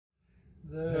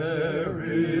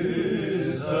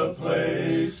is a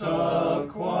place of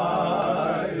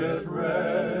quiet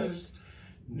rest,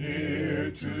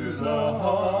 near to the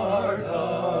heart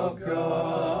of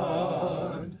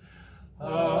God,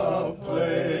 a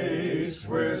place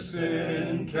where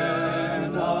sin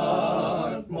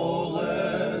cannot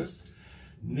molest,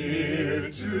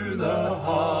 near to the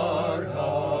heart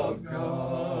of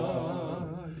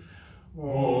God.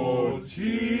 O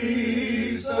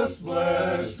Jesus,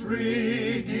 blessed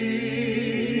Redeemer,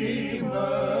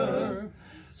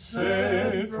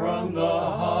 sent from the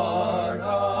heart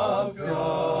of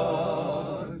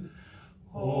God,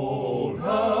 hold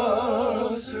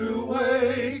us who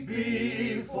wait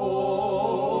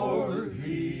before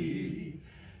Thee,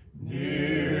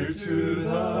 near to the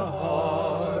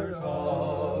heart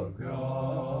of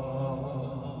God.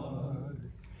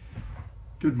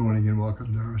 Good morning and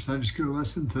welcome to our Sunday School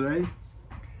lesson today.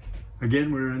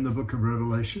 Again, we're in the book of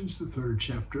Revelations, the 3rd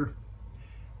chapter,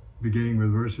 beginning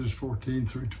with verses 14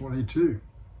 through 22.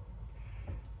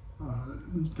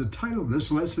 The title of this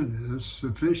lesson is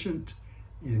Sufficient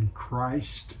in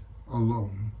Christ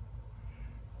Alone.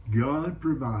 God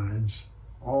provides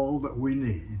all that we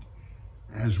need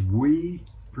as we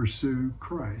pursue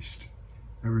Christ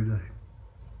every day.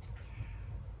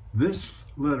 This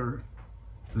letter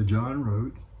that John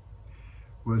wrote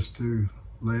was to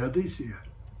Laodicea,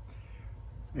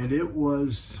 and it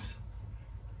was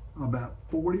about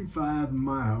 45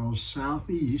 miles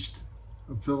southeast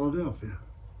of Philadelphia.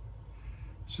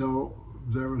 So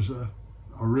there was a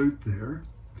route there.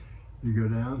 You go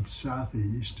down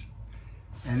southeast,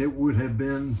 and it would have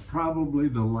been probably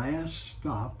the last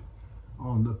stop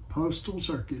on the postal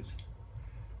circuit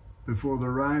before the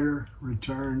writer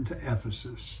returned to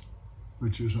Ephesus,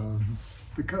 which was on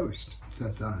the coast at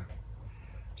that time.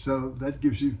 So that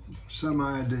gives you some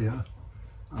idea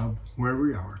of where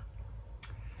we are.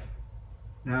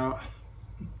 Now,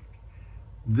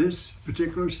 this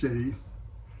particular city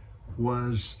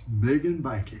was big and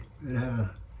banky. It had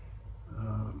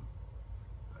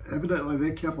evidently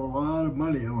they kept a lot of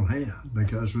money on hand,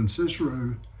 because when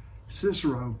Cicero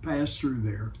passed through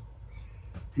there,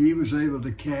 he was able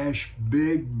to cash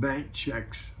big bank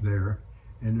checks there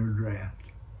in their draft.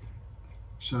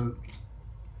 So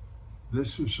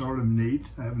this was sort of neat,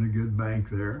 having a good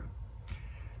bank there.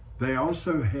 They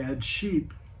also had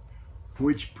sheep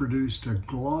which produced a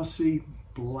glossy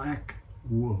black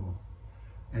wool,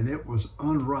 and it was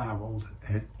unrivaled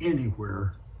at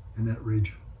anywhere in that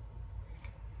region.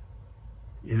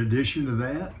 In addition to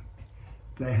that,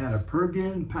 they had a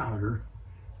Pergan powder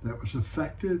that was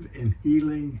effective in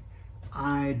healing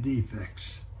eye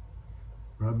defects.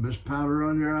 Rub this powder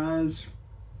on your eyes,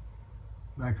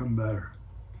 make them better.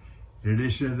 In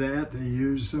addition to that, they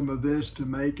used some of this to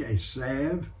make a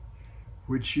salve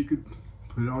which you could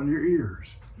put on your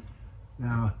ears.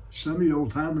 Now, some of you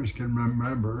old timers can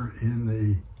remember in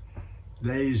the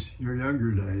days, your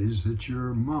younger days, that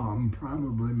your mom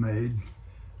probably made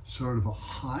sort of a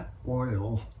hot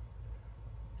oil,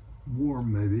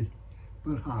 warm maybe,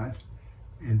 but hot,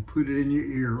 and put it in your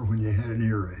ear when you had an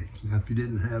earache. Now, if you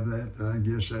didn't have that, I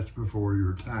guess that's before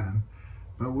your time,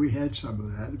 but we had some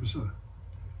of that. It was a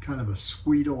kind of a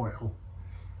sweet oil.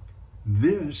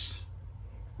 This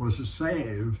was a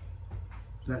salve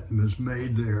that was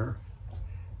made there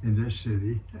in this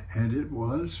city, and it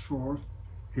was for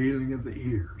healing of the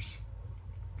ears.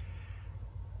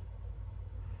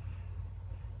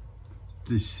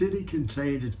 The city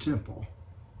contained a temple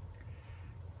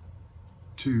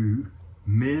to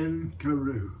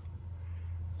Men-Kau,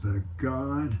 the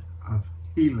god of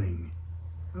healing.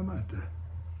 How about that?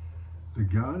 The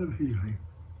god of healing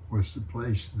was the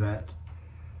place that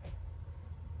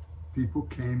people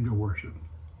came to worship.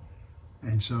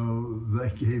 And so they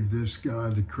gave this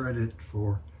god the credit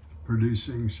for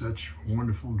producing such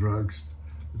wonderful drugs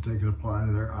that they could apply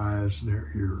to their eyes and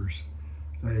their ears.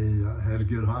 They had a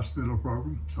good hospital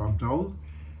program, so I'm told.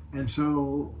 And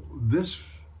so this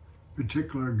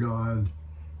particular god,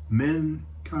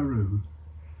 Men-Kau,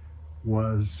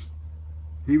 was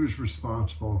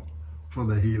responsible for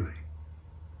the healing.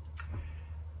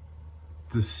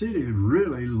 The city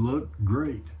really looked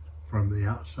great from the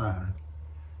outside,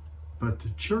 but the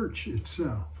church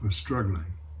itself was struggling.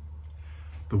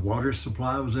 The water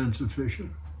supply was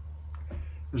insufficient.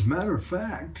 As a matter of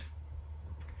fact,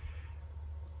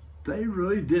 they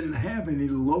really didn't have any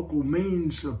local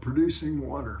means of producing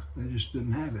water. They just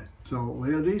didn't have it. So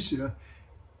Laodicea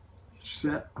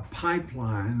set a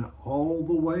pipeline all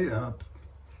the way up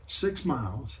 6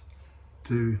 miles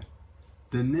to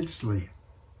Denizli.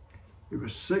 It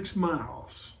was 6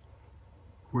 miles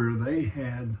where they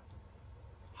had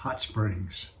hot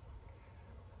springs.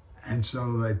 And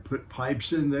so they put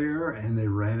pipes in there and they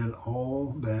ran it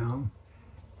all down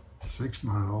 6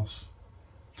 miles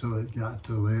till it got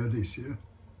to Laodicea.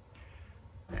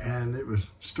 And it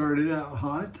was started out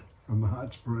hot from the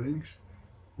hot springs.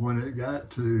 When it got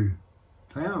to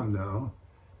town though,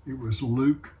 it was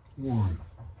lukewarm.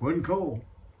 Wasn't cold,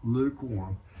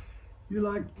 lukewarm. You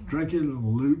like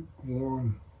drinking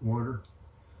lukewarm water?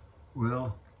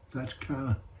 Well, that's kind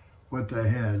of what they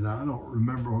had. Now, I don't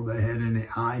remember whether they had any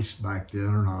ice back then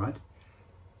or not,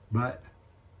 but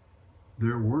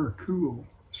there were cool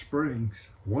springs.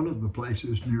 One of the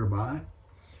places nearby,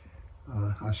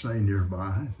 I say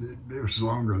nearby, it was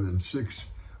longer than 6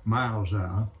 miles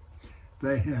out,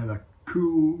 they had a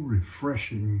cool,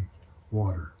 refreshing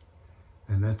water,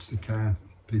 and that's the kind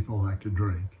people like to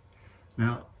drink.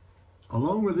 Now,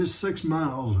 along with this 6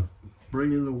 miles of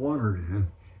bringing the water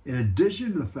in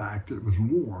addition to the fact that it was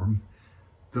warm,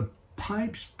 the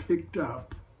pipes picked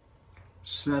up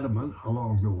sediment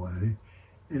along the way,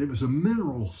 and it was a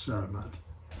mineral sediment.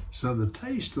 So the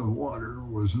taste of the water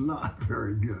was not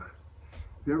very good.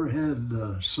 You ever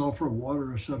had sulfur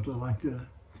water or something like that?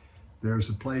 There's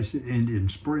a place in Indian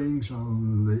Springs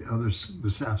on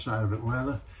the south side of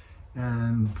Atlanta,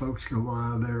 and folks go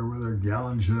by there with their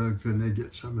gallon jugs and they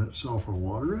get some of that sulfur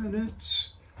water, and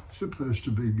it's supposed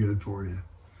to be good for you.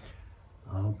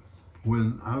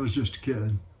 When I was just a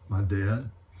kid, my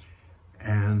dad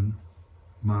and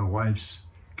my wife's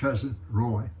cousin,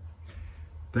 Roy,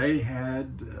 they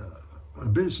had a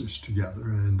business together,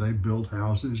 and they built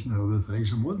houses and other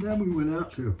things. And one time we went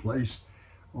out to a place,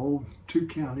 2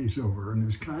 counties over, and it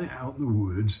was kind of out in the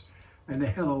woods, and they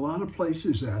had a lot of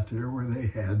places out there where they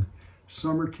had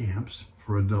summer camps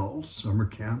for adults, summer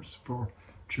camps for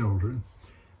children.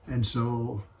 And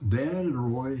so Dad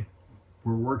and Roy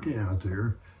were working out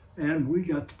there, and we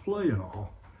got to play it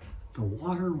all. The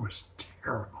water was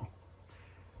terrible.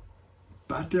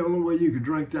 About the only way you could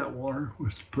drink that water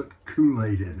was to put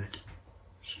Kool-Aid in it.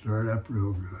 Stir it up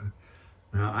real good.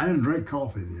 Now, I didn't drink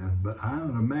coffee then, but I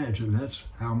would imagine that's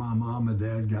how my mom and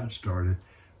dad got started,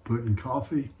 putting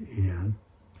coffee in,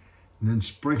 and then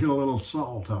sprinkle a little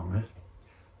salt on it,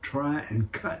 try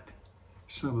and cut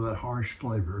some of that harsh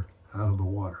flavor out of the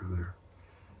water there.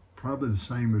 Probably the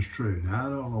same is true. Now, I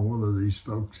don't know whether these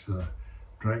folks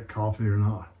drank coffee or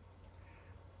not,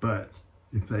 but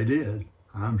if they did,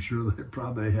 I'm sure they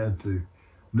probably had to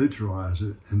neutralize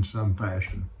it in some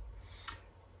fashion.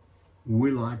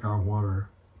 We like our water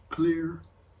clear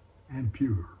and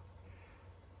pure.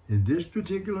 In this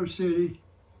particular city,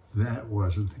 that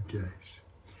wasn't the case.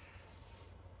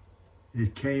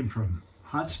 It came from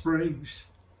hot springs.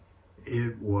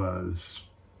 It was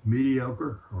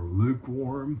mediocre or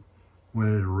lukewarm when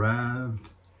it arrived,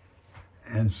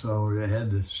 and so you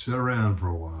had to sit around for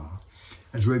a while.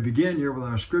 As we begin here with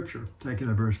our scripture, taking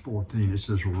at verse 14, it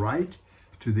says, "Write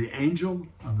to the angel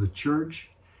of the church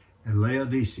at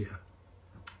Laodicea,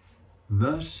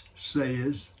 thus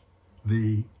says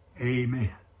the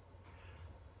Amen."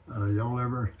 Y'all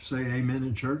ever say amen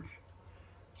in church?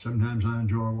 Sometimes I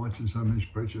enjoy watching some of these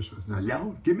preachers say, "Now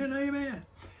y'all give me an amen."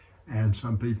 And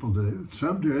some people do.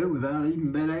 Some do it without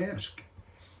even being asked.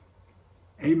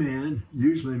 Amen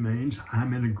usually means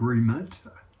I'm in agreement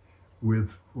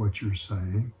with what you're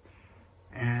saying.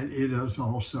 And it is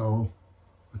also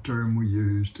a term we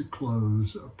use to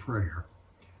close a prayer.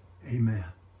 Amen,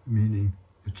 meaning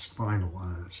it's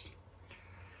finalized.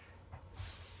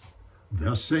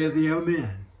 Thus saith the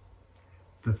Amen,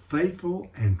 the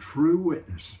faithful and true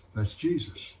witness, that's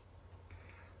Jesus,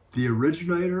 the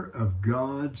originator of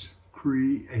God's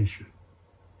creation.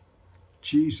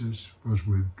 Jesus was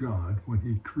with God when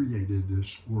he created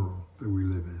this world that we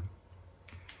live in.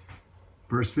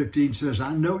 Verse 15 says,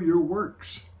 "I know your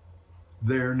works.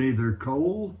 They're neither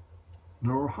cold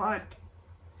nor hot.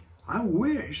 I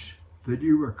wish that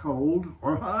you were cold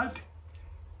or hot.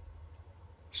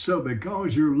 So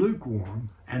because you're lukewarm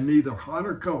and neither hot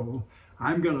or cold,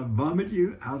 I'm going to vomit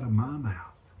you out of my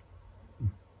mouth."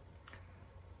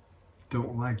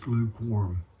 Don't like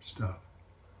lukewarm stuff.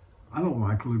 I don't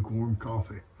like lukewarm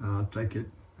coffee. I'll take it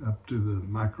up to the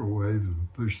microwave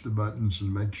and push the buttons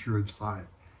and make sure it's hot.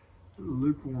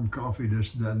 Lukewarm coffee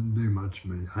just doesn't do much for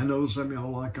me. I know some of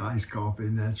y'all like iced coffee,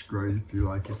 and that's great if you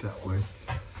like it that way.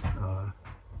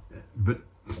 But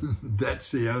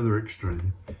that's the other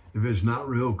extreme. If it's not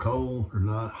real cold or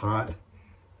not hot,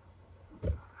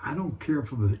 I don't care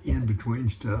for the in-between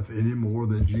stuff any more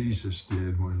than Jesus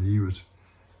did when he was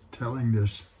telling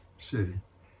this city,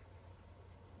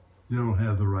 you don't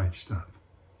have the right stuff.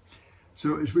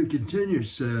 So as we continue, it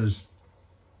says,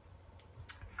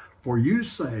 "For you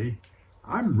say,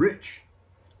 I'm rich,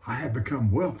 I have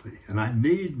become wealthy and I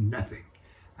need nothing.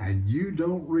 And you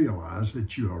don't realize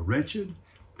that you are wretched,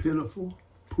 pitiful,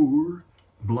 poor,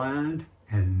 blind,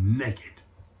 and naked.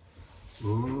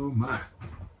 Oh my.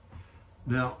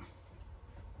 Now,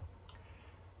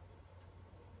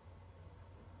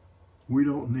 we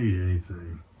don't need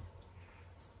anything.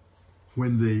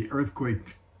 When the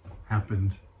earthquake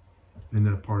happened in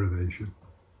that part of Asia,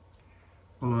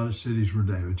 a lot of cities were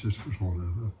damaged. This was one of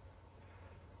them.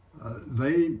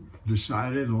 They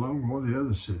decided, along with all the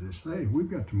other cities, hey,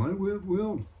 we've got the money,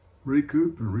 we'll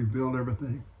recoup and rebuild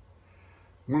everything.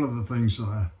 One of the things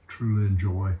I truly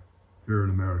enjoy here in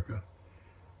America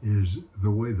is the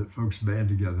way that folks band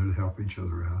together to help each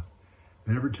other out.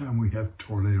 And every time we have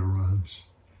tornado runs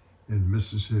in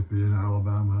Mississippi and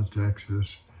Alabama,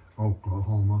 Texas,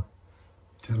 Oklahoma,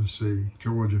 Tennessee,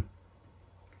 Georgia,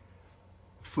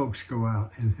 folks go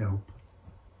out and help.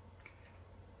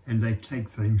 And they take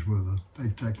things with them. They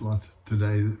take lots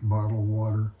today, bottled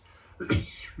water,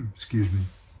 excuse me,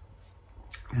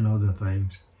 and other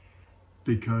things,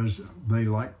 because they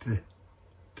like to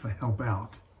help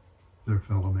out their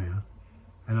fellow man.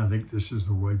 And I think this is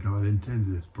the way God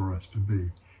intended it for us to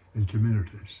be in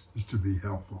communities, is to be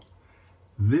helpful.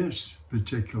 This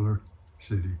particular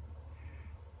city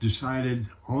decided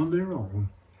on their own,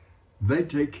 they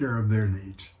take care of their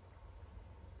needs.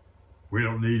 We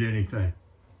don't need anything.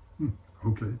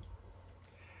 Okay.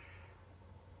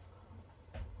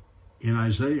 In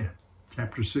Isaiah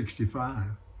chapter 65,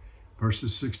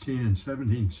 verses 16 and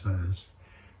 17 says,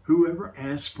 whoever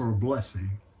asks for a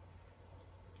blessing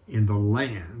in the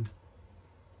land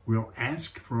will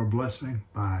ask for a blessing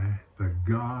by the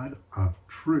God of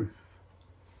truth.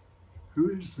 Who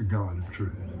is the God of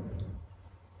truth?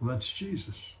 Well, that's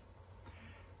Jesus.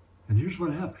 And here's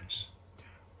what happens.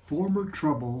 Former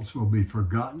troubles will be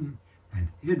forgotten and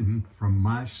hidden from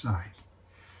my sight.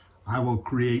 I will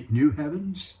create new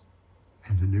heavens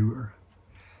and a new earth.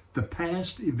 The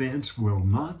past events will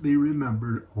not be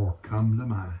remembered or come to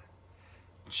mind.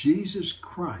 Jesus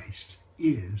Christ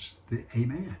is the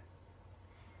Amen.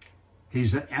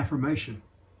 He's an affirmation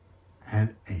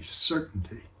and a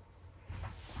certainty.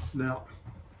 Now,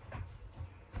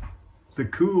 the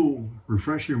cool,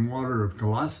 refreshing water of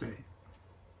Colossae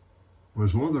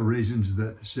was one of the reasons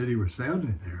that the city was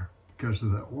founded there, because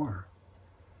of that water.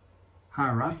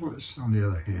 Hierapolis, on the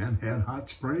other hand, had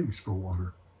hot springs for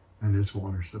water and its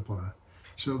water supply.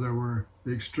 So there were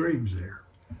the extremes there.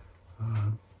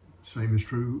 Same is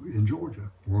true in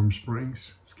Georgia. Warm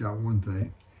Springs has got one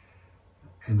thing,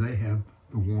 and they have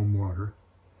the warm water.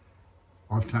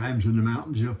 Oftentimes in the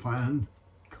mountains you'll find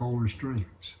colder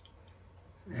streams.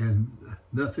 And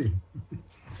nothing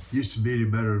used to be any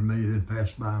better than me than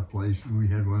pass by a place, and we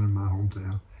had one in my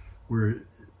hometown, where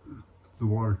the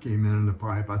water came in the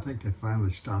pipe. I think they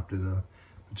finally stopped it up.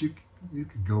 But you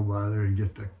could go by there and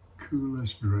get the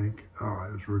coolest drink. Oh,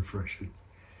 it was refreshing.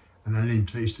 And I didn't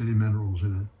taste any minerals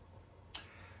in it.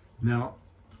 Now,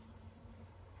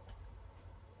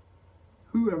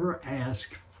 whoever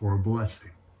asks for a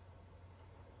blessing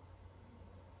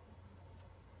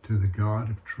to the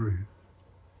God of truth,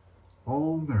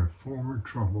 all their former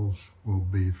troubles will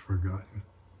be forgotten.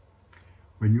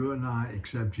 When you and I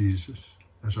accept Jesus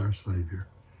as our Savior,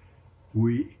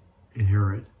 we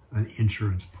inherit an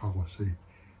insurance policy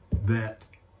that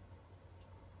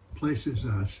places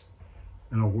us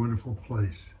in a wonderful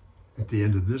place at the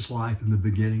end of this life and the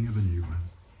beginning of a new one.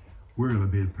 We're going to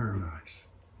be in paradise.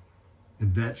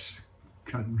 And that's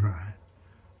cut and dry.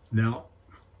 Now,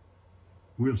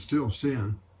 we'll still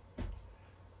sin.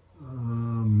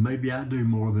 Maybe I do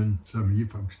more than some of you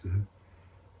folks do.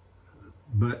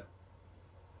 But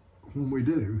when we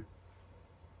do,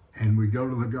 and we go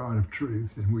to the God of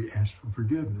truth and we ask for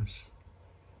forgiveness,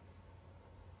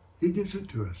 He gives it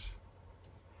to us.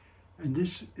 And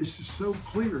this is so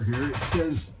clear here. It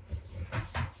says,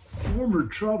 former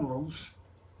troubles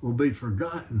will be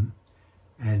forgotten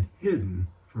and hidden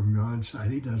from God's sight.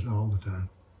 He does it all the time.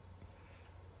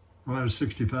 When I was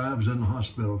 65, I was in the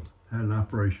hospital, had an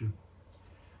operation.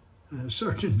 The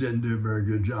surgeon didn't do a very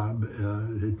good job.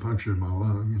 He punctured my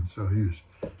lung, and so he was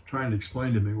trying to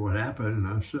explain to me what happened, and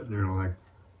I'm sitting there like,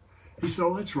 he said,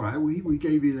 oh, that's right, we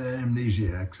gave you that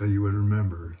amnesiac so you would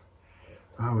remember.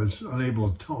 I was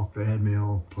unable to talk. They had me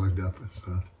all plugged up with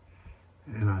stuff.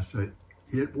 And I said,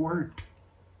 it worked.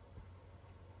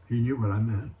 He knew what I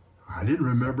meant. I didn't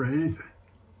remember anything.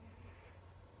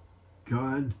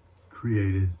 God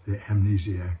created the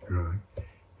amnesiac drug.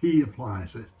 He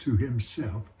applies it to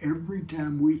Himself every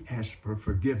time we ask for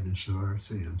forgiveness of our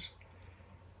sins.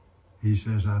 He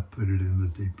says, I put it in the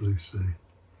deep blue sea.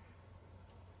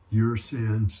 your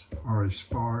sins are as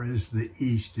far as the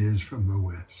east is from the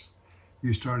west.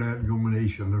 You start out going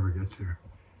east, you'll never get there.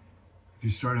 If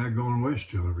you start out going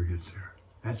west, you'll never get there.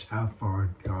 That's how far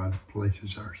God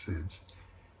places our sins.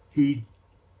 He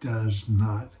does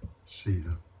not see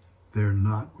them. They're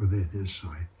not within his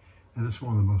sight. And it's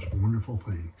one of the most wonderful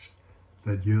things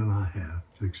that you and I have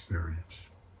to experience.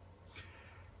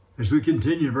 As we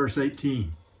continue, verse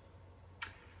 18,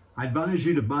 I advise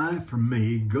you to buy from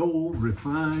me gold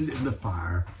refined in the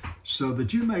fire, so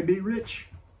that you may be rich,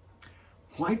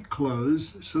 white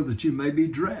clothes, so that you may be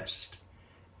dressed,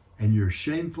 and your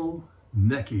shameful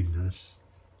nakedness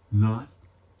not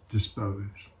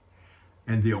disposed,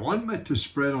 and the ointment to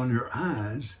spread on your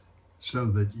eyes, so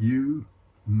that you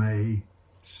may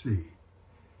see.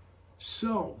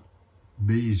 So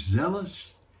be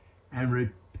zealous and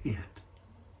repent.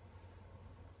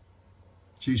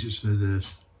 Jesus said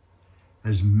this,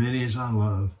 as many as I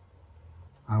love,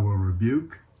 I will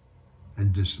rebuke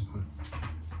and discipline.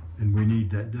 And we need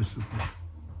that discipline.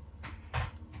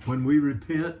 When we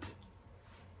repent,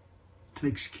 it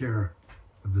takes care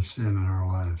of the sin in our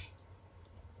lives.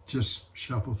 Just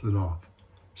shuffles it off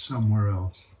somewhere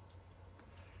else.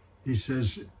 He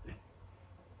says,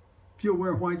 if you'll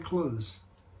wear white clothes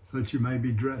so that you may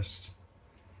be dressed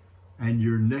and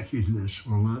your nakedness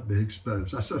will not be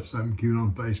exposed. I saw something cute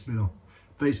on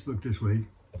Facebook this week.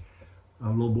 A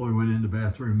little boy went in the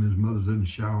bathroom, his mother's in the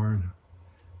shower, and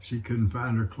she couldn't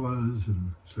find her clothes,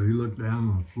 and so he looked down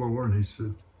on the floor and he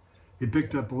said, he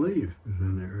picked up a leaf that was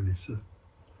in there, and he said,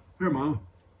 here, Mom,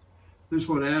 this is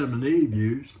what Adam and Eve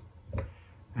used.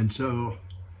 And so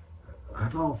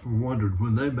I've often wondered,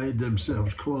 when they made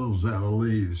themselves clothes out of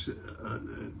leaves,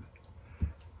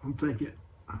 I'm thinking,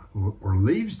 were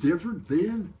leaves different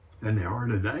then than they are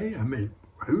today? I mean,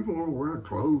 who'd want to wear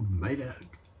clothes made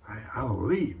out of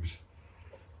leaves?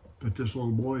 But this little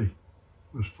boy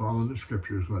was following the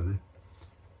scriptures with it.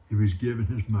 He was giving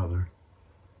his mother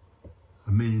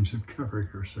a means of covering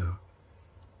herself.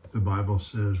 The Bible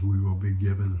says we will be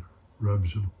given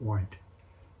robes of white,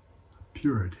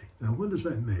 purity. Now, what does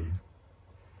that mean?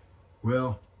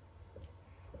 Well,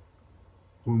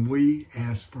 when we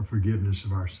ask for forgiveness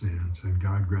of our sins and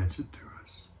God grants it to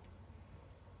us,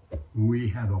 we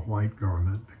have a white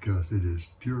garment because it is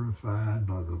purified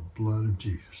by the blood of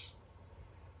Jesus.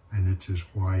 And it's as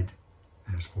white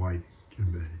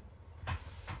can be.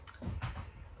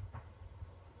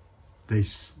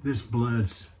 This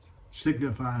blood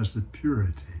signifies the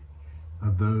purity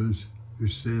of those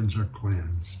whose sins are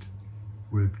cleansed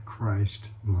with Christ's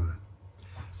blood.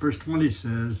 Verse 20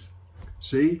 says,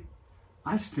 see,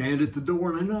 I stand at the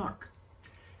door and I knock.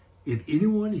 If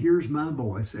anyone hears my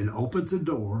voice and opens the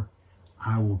door,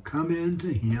 I will come in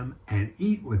to him and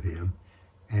eat with him,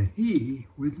 and he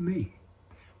with me.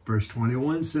 Verse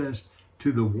 21 says,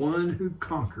 to the one who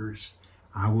conquers,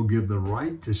 I will give the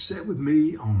right to sit with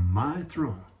me on my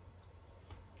throne,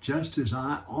 just as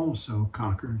I also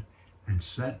conquered and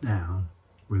sat down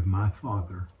with my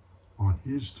Father on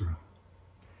his throne.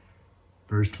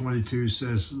 Verse 22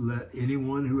 says, let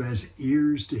anyone who has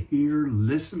ears to hear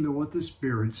listen to what the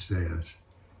Spirit says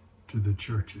to the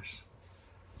churches.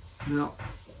 Now,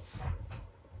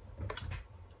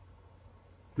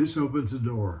 this opens the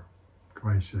door,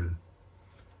 Christ said.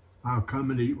 I'll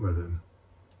come and eat with him.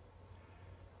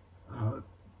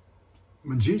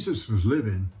 When Jesus was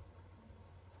living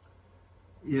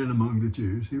in among the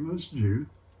Jews, he was a Jew,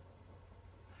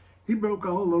 he broke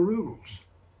all the rules.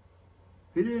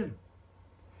 He did.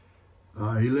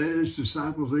 He let his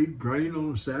disciples eat grain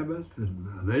on the Sabbath, and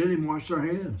they didn't even wash their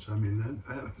hands. I mean,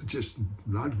 that was just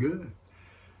not good.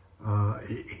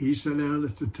 He sat down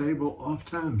at the table oft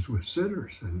times with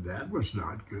sinners, and that was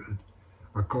not good,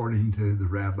 according to the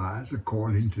rabbis,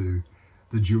 according to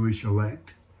the Jewish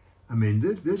elect. I mean,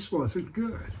 this wasn't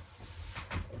good,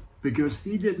 because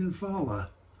he didn't follow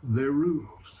their rules.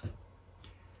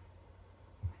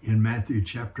 In Matthew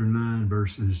chapter 9,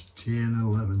 verses 10 and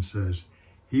 11 says,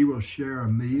 he will share a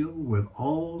meal with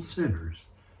all sinners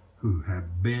who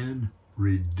have been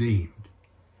redeemed.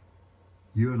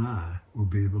 You and I will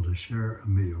be able to share a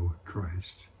meal with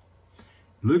Christ.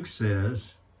 Luke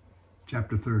says,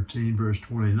 chapter 13, verse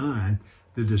 29,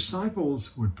 the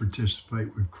disciples would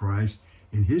participate with Christ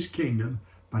in his kingdom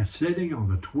by sitting on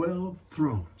the 12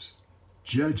 thrones,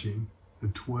 judging the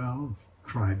 12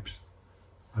 tribes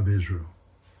of Israel.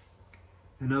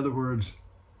 In other words,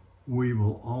 we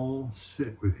will all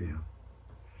sit with him.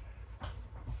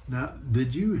 Now,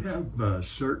 did you have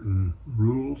certain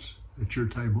rules at your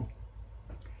table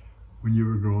when you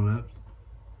were growing up?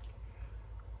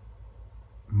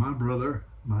 My brother,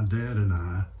 my dad, and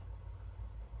I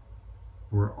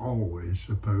were always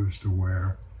supposed to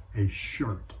wear a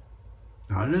shirt.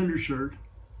 Not an undershirt,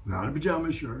 not a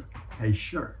pajama shirt, a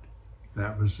shirt.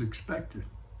 That was expected.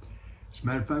 As a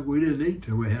matter of fact, we didn't eat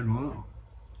till we had one on.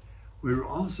 We were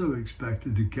also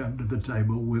expected to come to the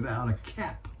table without a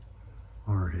cap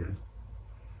on our head.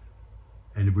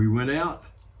 And if we went out,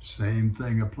 same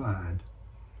thing applied.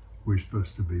 We're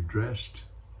supposed to be dressed,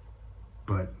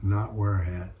 but not wear a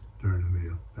hat during the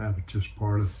meal. That was just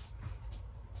part of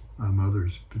my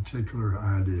mother's particular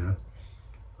idea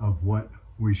of what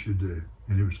we should do,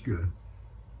 and it was good.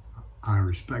 I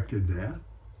respected that.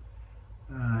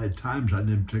 At times I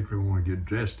didn't particularly want to get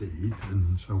dressed to eat,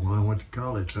 and so when I went to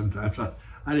college, sometimes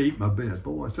I'd eat my bed.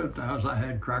 Boy, sometimes I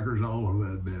had crackers all over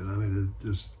that bed. I mean, it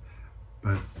just,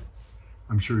 but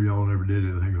I'm sure y'all never did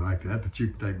anything like that, but you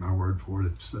can take my word for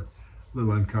it. It's a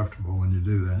little uncomfortable when you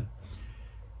do that.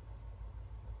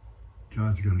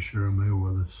 God's going to share a meal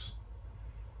with us.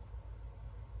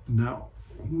 Now,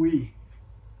 we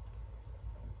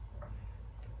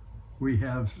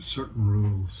have certain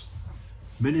rules.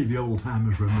 Many of the old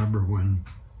timers remember when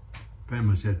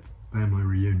families had family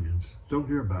reunions. Don't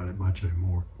hear about it much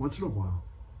anymore. Once in a while.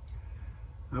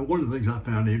 One of the things I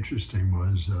found interesting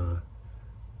was a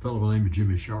fellow by the name of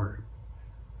Jimmy Sharp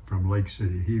from Lake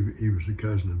City. He was a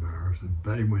cousin of ours, and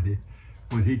Betty, when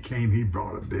he came, he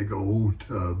brought a big old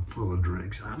tub full of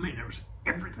drinks. I mean, there was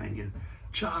everything in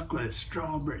chocolate,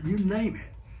 strawberry, you name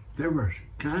it. There were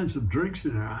kinds of drinks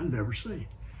in there I'd never seen.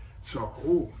 So,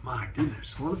 oh my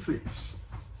goodness, what a feast.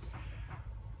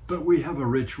 But we have a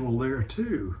ritual there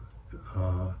too.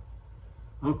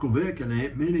 Uncle Vic and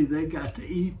Aunt Minnie, they got to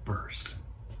eat first.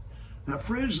 Now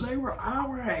friends, they were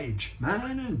our age,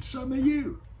 mine and some of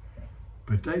you,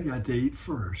 but they got to eat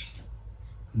first.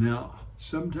 Now,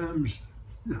 sometimes,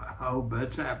 I hope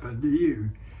that's happened to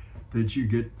you, that you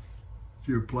get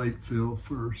your plate filled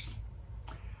first.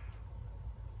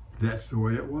 That's the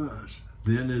way it was.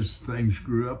 Then as things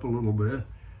grew up a little bit,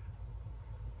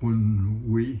 when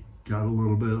we got a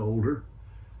little bit older,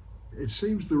 it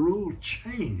seems the rule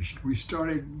changed. We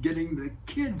started getting the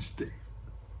kids to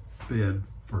fed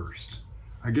first.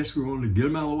 I guess we wanted to get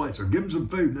them out of the way, so give them some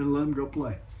food and then let them go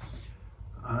play.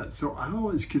 So I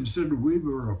always considered we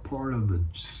were a part of the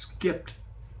skipped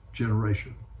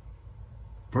generation.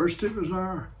 First it was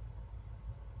our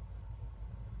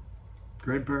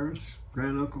grandparents,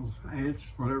 granduncles, aunts,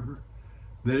 whatever.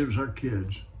 Then it was our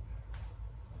kids.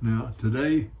 Now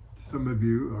today, some of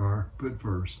you are put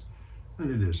first,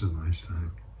 and it is a nice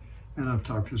thing. And I've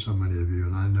talked to so many of you,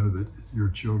 and I know that your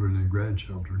children and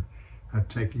grandchildren have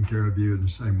taken care of you in the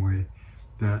same way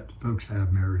that folks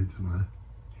have married tonight.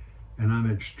 And I'm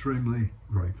extremely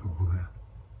grateful for that.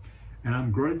 And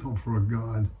I'm grateful for a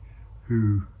God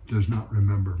who does not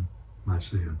remember my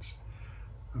sins.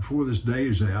 Before this day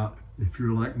is out, if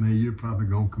you're like me, you're probably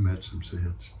going to commit some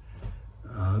sins.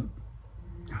 I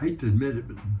hate to admit it,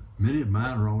 but many of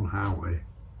mine are on the highway.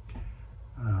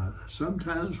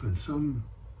 Sometimes when some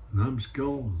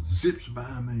numbskull zips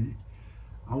by me,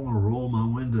 I want to roll my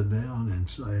window down and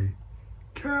say,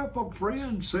 "Careful,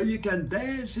 friend, so you can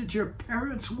dance at your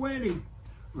parents' wedding,"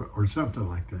 or something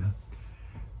like that.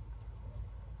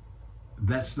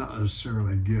 That's not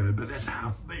necessarily good, but that's how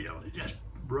I feel. It just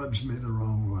rubs me the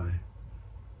wrong way.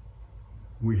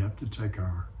 We have to take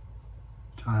our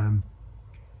time,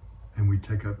 and we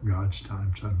take up God's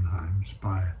time sometimes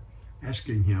by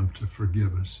asking Him to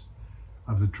forgive us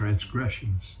of the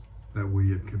transgressions that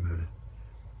we have committed.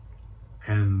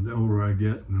 And the older I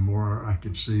get, the more I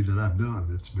can see that I've done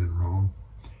that's been wrong.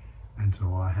 And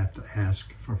so I have to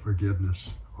ask for forgiveness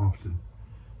often.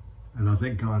 And I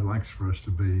think God likes for us to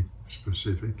be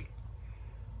specific.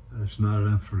 It's not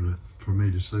enough for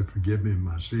me to say, "Forgive me of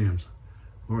my sins.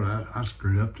 Lord, I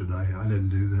screwed up today. I didn't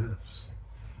do this."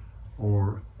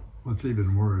 Or what's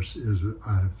even worse is that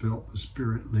I have felt the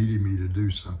Spirit leading me to do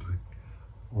something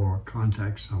or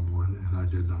contact someone and I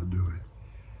did not do it.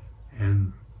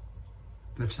 And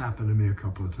that's happened to me a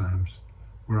couple of times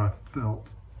where I felt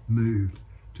moved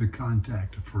to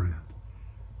contact a friend.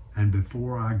 And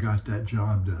before I got that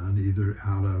job done, either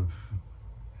out of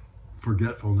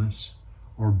forgetfulness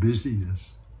or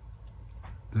busyness,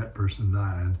 that person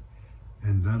died.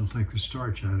 And that'll take the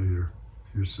starch out of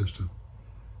your system,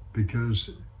 because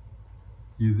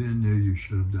you then knew you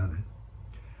should have done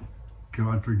it.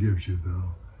 God forgives you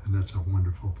though, and that's a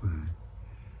wonderful thing.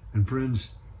 And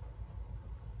friends,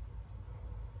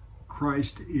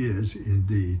 Christ is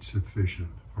indeed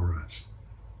sufficient for us.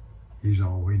 He's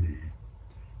all we need.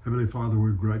 Heavenly Father,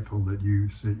 we're grateful that you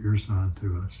sent your Son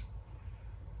to us.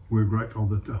 We're grateful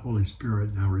that the Holy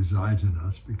Spirit now resides in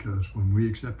us, because when we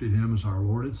accepted Him as our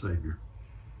Lord and Savior,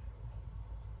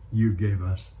 you gave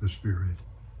us the Spirit.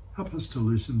 Help us to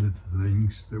listen to the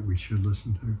things that we should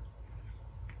listen to,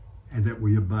 and that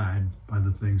we abide by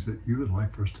the things that you would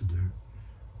like for us to do,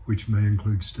 which may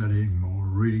include studying more,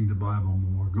 reading the Bible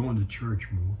more, going to church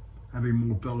more, having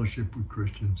more fellowship with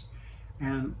Christians,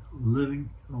 and living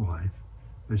a life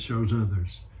that shows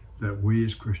others that we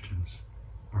as Christians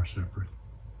are separate.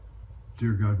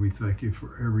 Dear God, we thank you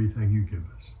for everything you give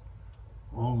us,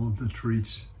 all of the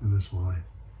treats in this life,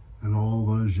 and all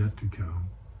those yet to come.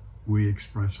 We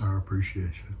express our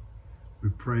appreciation. We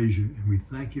praise you and we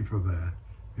thank you for that,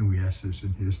 and we ask this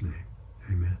in his name.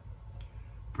 Amen.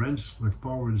 Friends, look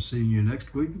forward to seeing you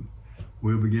next week.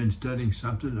 We'll begin studying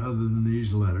something other than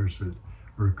these letters that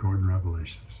are recorded in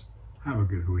Revelations. Have a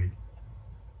good week.